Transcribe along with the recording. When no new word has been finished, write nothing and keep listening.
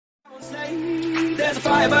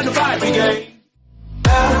fire, burn the fire brigade.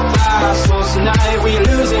 Our souls tonight, we are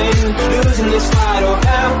losing this fight.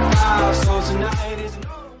 Oh, our souls tonight is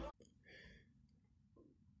no.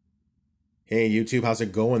 Hey YouTube, how's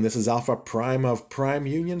it going? This is Alpha Prime of Prime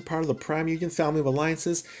Union, part of the Prime Union family of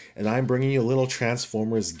alliances, and I'm bringing you a little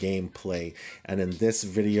Transformers gameplay. And in this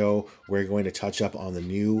video, we're going to touch up on the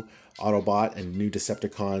new Autobot and new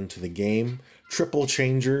Decepticon to the game, Triple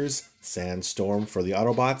Changers, Sandstorm for the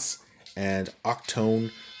Autobots, and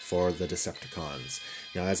Octone for the Decepticons.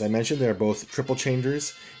 Now, as I mentioned, they're both Triple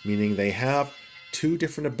Changers, meaning they have two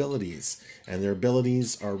different abilities, and their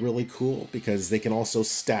abilities are really cool because they can also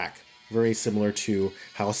stack, very similar to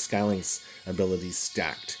how Skylink's abilities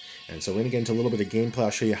stacked. And so we're going to get into a little bit of gameplay. I'll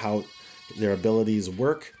show you how their abilities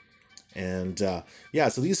work. And yeah,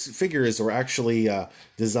 so these figures were actually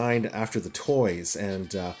designed after the toys.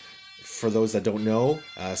 And for those that don't know,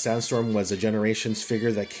 Sandstorm was a Generations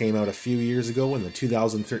figure that came out a few years ago in the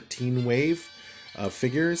 2013 wave of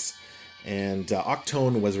figures. And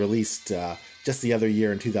Octone was released just the other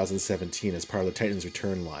year in 2017 as part of the Titans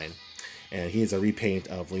Return line. And he is a repaint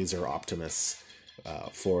of Laser Optimus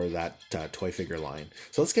for that toy figure line.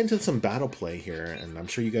 So let's get into some battle play here, and I'm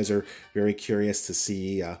sure you guys are very curious to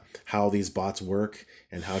see how these bots work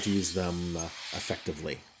and how to use them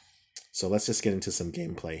effectively. So let's just get into some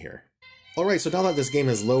gameplay here. Alright, so now that this game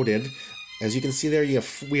is loaded, as you can see there,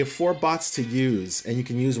 we have 4 bots to use, and you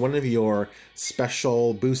can use one of your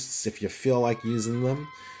special boosts if you feel like using them.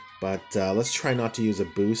 But let's try not to use a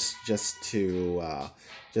boost just to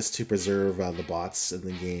preserve the bots in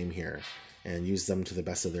the game here and use them to the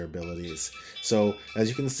best of their abilities. So as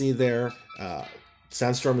you can see there,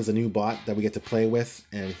 Sandstorm is a new bot that we get to play with,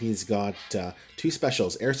 and he's got 2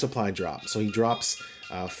 specials. Air supply drop, so he drops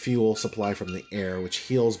fuel supply from the air, which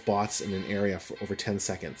heals bots in an area for over 10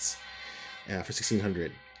 seconds for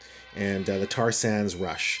 1600. And the Tar Sands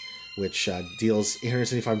rush, which deals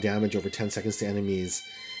 875 damage over 10 seconds to enemies,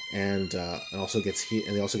 and also gets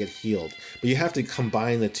they also get healed. But you have to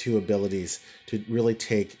combine the 2 abilities to really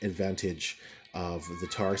take advantage of the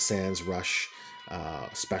Tar Sands Rush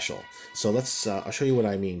special. So let's I'll show you what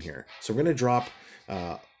I mean here. So we're going to drop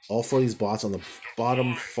all 4 of these bots on the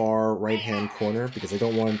bottom far right hand corner because I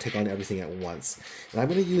don't want to take on everything at once. And I'm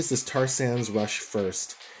going to use this Tar Sands Rush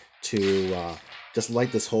first to just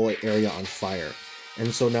light this whole area on fire.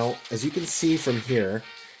 And so now, as you can see from here,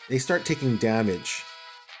 they start taking damage.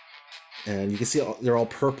 And you can see they're all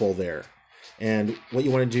purple there. And what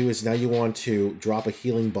you want to do is now you want to drop a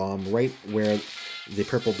healing bomb right where the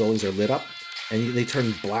purple buildings are lit up. And they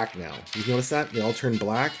turn black now. You notice that? They all turn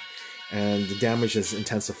black and the damage is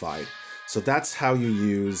intensified. So that's how you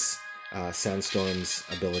use Sandstorm's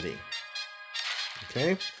ability.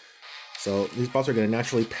 Okay? So these bots are going to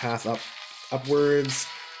naturally path upwards.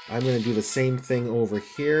 I'm going to do the same thing over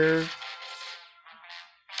here.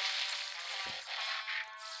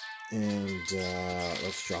 And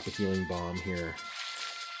let's drop a healing bomb here.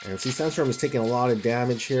 And see, Sandstorm is taking a lot of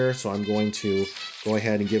damage here, so I'm going to go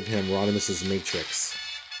ahead and give him Rodimus's Matrix.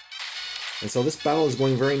 And so this battle is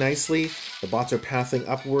going very nicely. The bots are pathing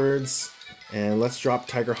upwards. And let's drop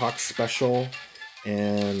Tiger Hawk's special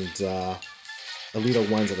and Elita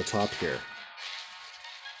 1's at the top here.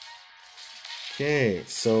 Okay,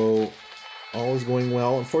 so all is going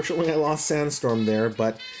well. Unfortunately, I lost Sandstorm there,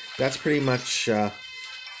 but that's pretty much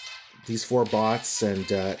these 4 bots and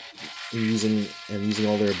using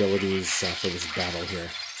all their abilities for this battle here.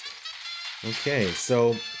 Okay,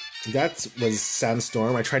 so that was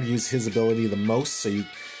Sandstorm. I tried to use his ability the most, so you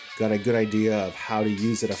got a good idea of how to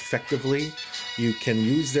use it effectively. You can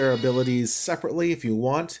use their abilities separately if you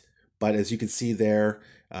want, but as you can see there,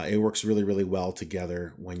 it works really, really well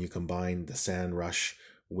together when you combine the Sand Rush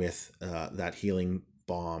with that healing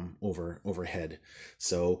bomb overhead.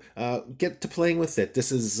 So get to playing with it.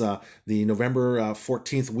 This is the November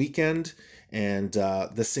 14th weekend, and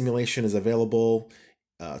this simulation is available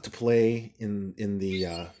to play in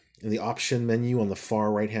the option menu on the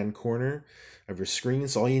far right hand corner of your screen.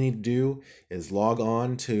 So all you need to do is log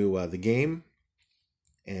on to the game,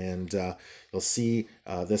 and you'll see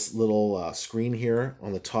this little screen here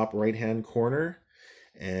on the top right hand corner,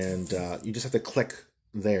 and you just have to click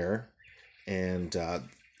there, and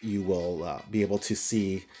you will be able to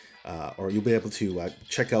see, or you'll be able to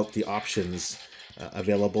check out the options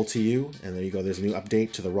available to you. And there you go, there's a new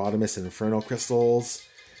update to the Rodimus and Inferno crystals.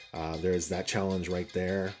 There's that challenge right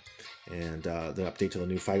there. And the update to the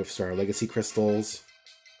new 5-star Legacy crystals.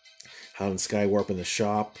 Hound Skywarp in the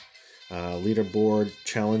shop. Leaderboard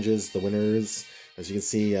challenges, the winners. As you can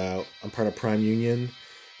see, I'm part of Prime Union,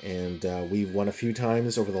 and we've won a few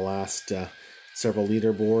times over the last several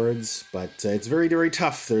leaderboards, but it's very, very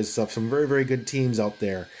tough. There's some very, very good teams out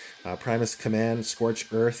there. Primus Command,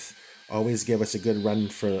 Scorch Earth always give us a good run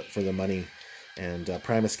for the money. And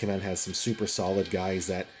Primus Command has some super solid guys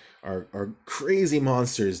that are crazy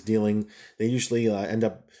monsters dealing. They usually end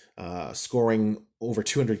up scoring over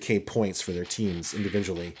 200k points for their teams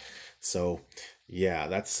individually. So yeah,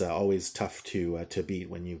 that's always tough to beat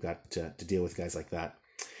when you've got to deal with guys like that.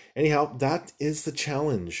 Anyhow, that is the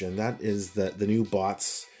challenge, and that is the new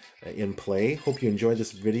bots in play. Hope you enjoyed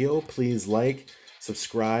this video. Please like,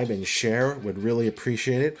 subscribe, and share. Would really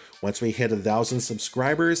appreciate it. Once we hit 1,000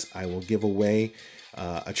 subscribers, I will give away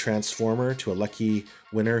a transformer to a lucky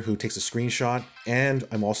winner who takes a screenshot, and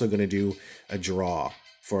I'm also going to do a draw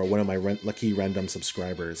for one of my lucky random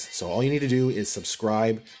subscribers. So all you need to do is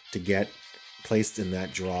subscribe to get placed in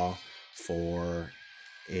that draw for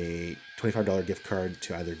a $25 gift card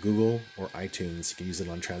to either Google or iTunes. You can use it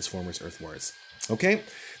on Transformers Earth Wars. Okay,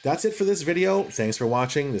 that's it for this video. Thanks for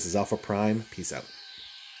watching. This is Alpha Prime. Peace out.